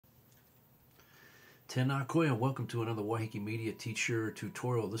Tēnā koe and welcome to another Waiheke Media teacher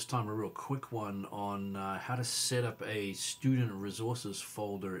tutorial. This time a real quick one on how to set up a student resources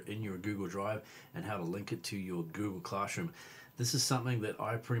folder in your Google Drive and how to link it to your Google Classroom. This is something that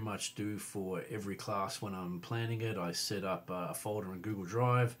I pretty much do for every class when I'm planning it. I set up a folder in Google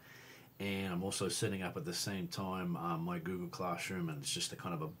Drive, and I'm also setting up at the same time my Google Classroom, and it's just a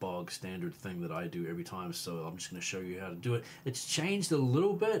kind of a bog standard thing that I do every time, so I'm just going to show you how to do it. It's changed a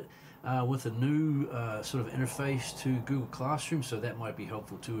little bit with a new sort of interface to Google Classroom, so that might be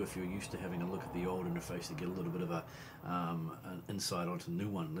helpful too if you're used to having a look at the old interface to get a little bit of an insight onto the new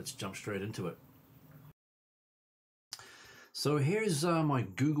one. Let's jump straight into it. So here's my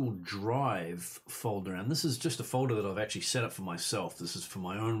Google Drive folder, and this is just a folder that I've actually set up for myself. This is for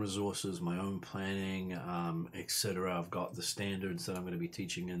my own resources, my own planning, etc. I've got the standards that I'm going to be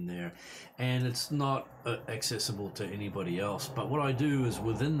teaching in there, and it's not accessible to anybody else. But what I do is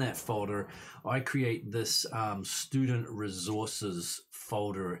within that folder, I create this student resources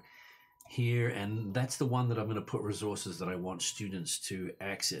folder here, and that's the one that I'm going to put resources that I want students to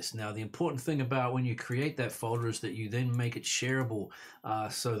access. Now, the important thing about when you create that folder is that you then make it shareable,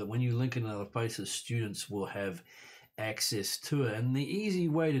 so that when you link in other places, students will have access to it. And the easy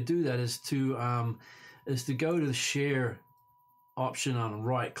way to do that is to go to the share option on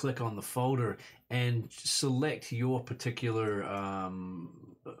right click on the folder and select your particular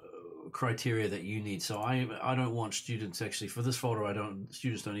criteria that you need. So I don't want students, actually for this folder,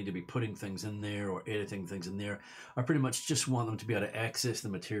 students don't need to be putting things in there or editing things in there. I pretty much just want them to be able to access the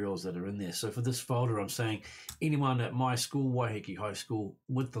materials that are in there. So for this folder, I'm saying anyone at my school, Waiheke High School,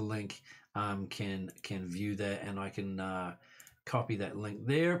 with the link can view that, and I can copy that link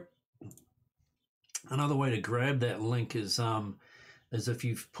there. Another way to grab that link is if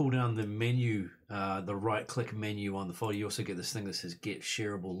you pull down the menu, the right click menu on the folder, you also get this thing that says get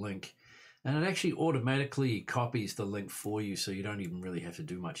shareable link, and it actually automatically copies the link for you, so you don't even really have to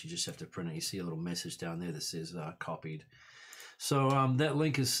do much. You just have to print it. You see a little message down there that says copied. So that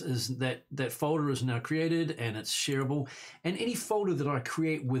link that folder is now created, and it's shareable, and any folder that I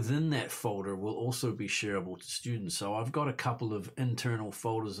create within that folder will also be shareable to students. So I've got a couple of internal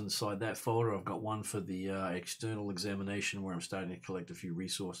folders inside that folder. I've got one for the external examination, where I'm starting to collect a few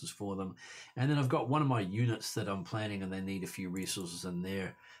resources for them, and then I've got one of my units that I'm planning, and they need a few resources in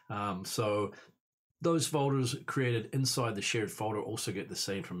there. So those folders created inside the shared folder also get the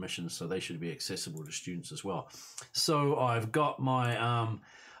same permissions, so they should be accessible to students as well. So I've got my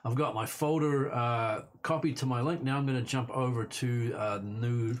folder copied to my link. Now I'm going to jump over to the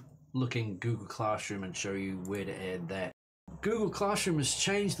new looking Google Classroom and show you where to add that. Google Classroom has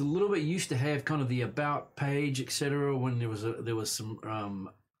changed a little bit. It used to have kind of the about page, etc., when there was some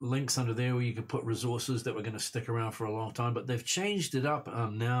links under there where you could put resources that were going to stick around for a long time, but they've changed it up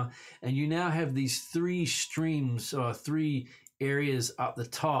now, and you now have these three streams, or three areas up the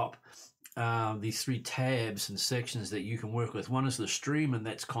top, these three tabs and sections that you can work with. One is the stream, and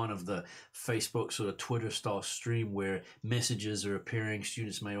that's kind of the Facebook sort of Twitter style stream where messages are appearing.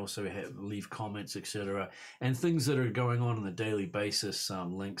 Students may also leave comments, etc., and things that are going on a daily basis,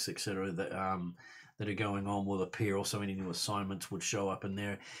 links, etc., that are going on will appear. Also, any new assignments would show up in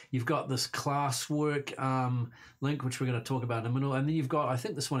there. You've got this Classwork link, which we're going to talk about in a minute, and then you've got, I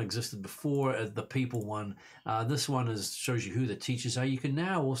think this one existed before, the people one. This one shows you who the teachers are. You can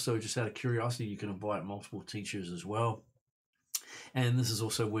now also, just out of curiosity, you can invite multiple teachers as well. And this is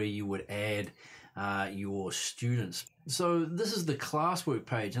also where you would add your students. So this is the Classwork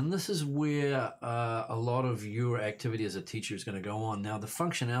page, and this is where a lot of your activity as a teacher is going to go on. Now, the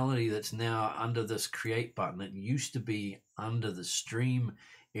functionality that's now under this create button, it used to be under the stream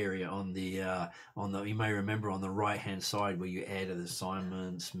area on the you may remember, on the right hand side, where you added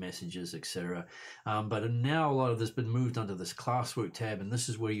assignments, messages, etc. But now a lot of this has been moved under this Classwork tab, and this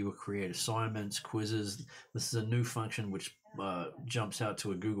is where you will create assignments, quizzes. This is a new function which jumps out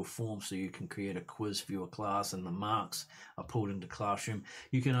to a Google form, so you can create a quiz for your class, and the marks are pulled into Classroom.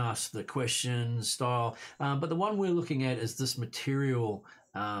 You can ask the question style, but the one we're looking at is this material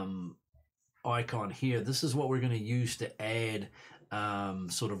icon here. This is what we're going to use to add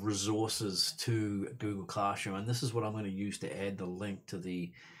sort of resources to Google Classroom, and this is what I'm going to use to add the link to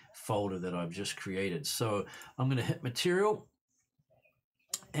the folder that I've just created. So I'm going to hit material,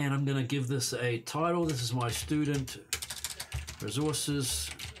 and I'm going to give this a title. This is my student resources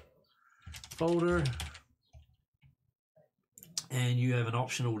folder, and you have an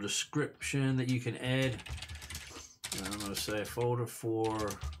optional description that you can add. I'm going to say a folder for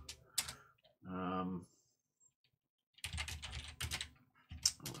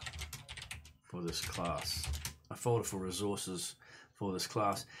this class, a folder for resources for this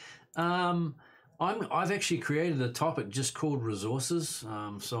class. I've actually created a topic just called resources,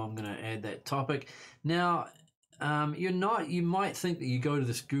 so I'm going to add that topic. Now, you might think that you go to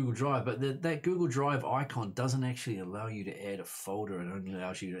this Google Drive, but that Google Drive icon doesn't actually allow you to add a folder. It only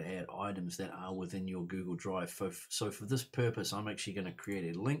allows you to add items that are within your Google Drive. So for this purpose, I'm actually going to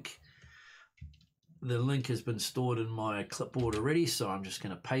create a link. The link has been stored in my clipboard already, so I'm just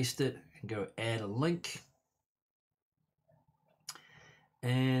going to paste it and go add a link.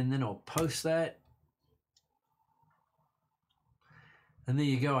 And then I'll post that. And there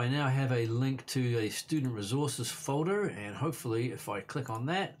you go. I now have a link to a student resources folder, and hopefully if I click on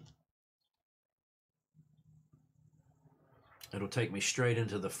that, it'll take me straight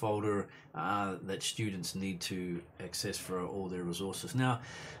into the folder that students need to access for all their resources. Now,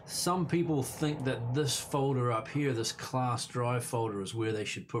 some people think that this folder up here, this class drive folder, is where they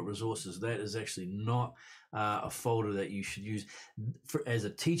should put resources. That is actually not a folder that you should use. As a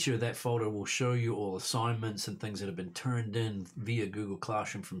teacher, that folder will show you all assignments and things that have been turned in via Google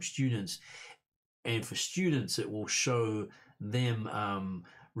Classroom from students. And for students, it will show them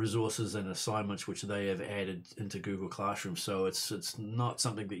resources and assignments which they have added into Google Classroom. So it's not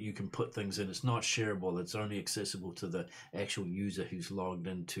something that you can put things in. It's not shareable. It's only accessible to the actual user who's logged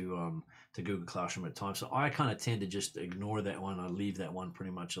into to Google Classroom at times. So I kind of tend to just ignore that one. I leave that one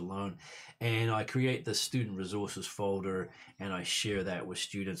pretty much alone, and I create the student resources folder and I share that with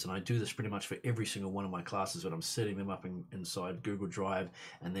students. And I do this pretty much for every single one of my classes, but I'm setting them up inside Google Drive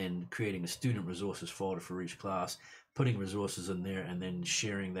and then creating a student resources folder for each class, putting resources in there, and then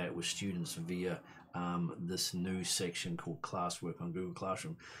sharing that with students via this new section called Classwork on Google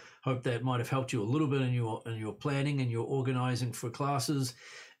Classroom. Hope that might have helped you a little bit in your planning and your organizing for classes.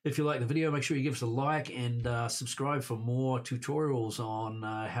 If you like the video, make sure you give us a like and subscribe for more tutorials on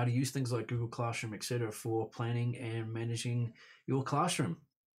how to use things like Google Classroom, etc., for planning and managing your classroom.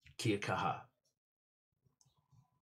 Kia kaha.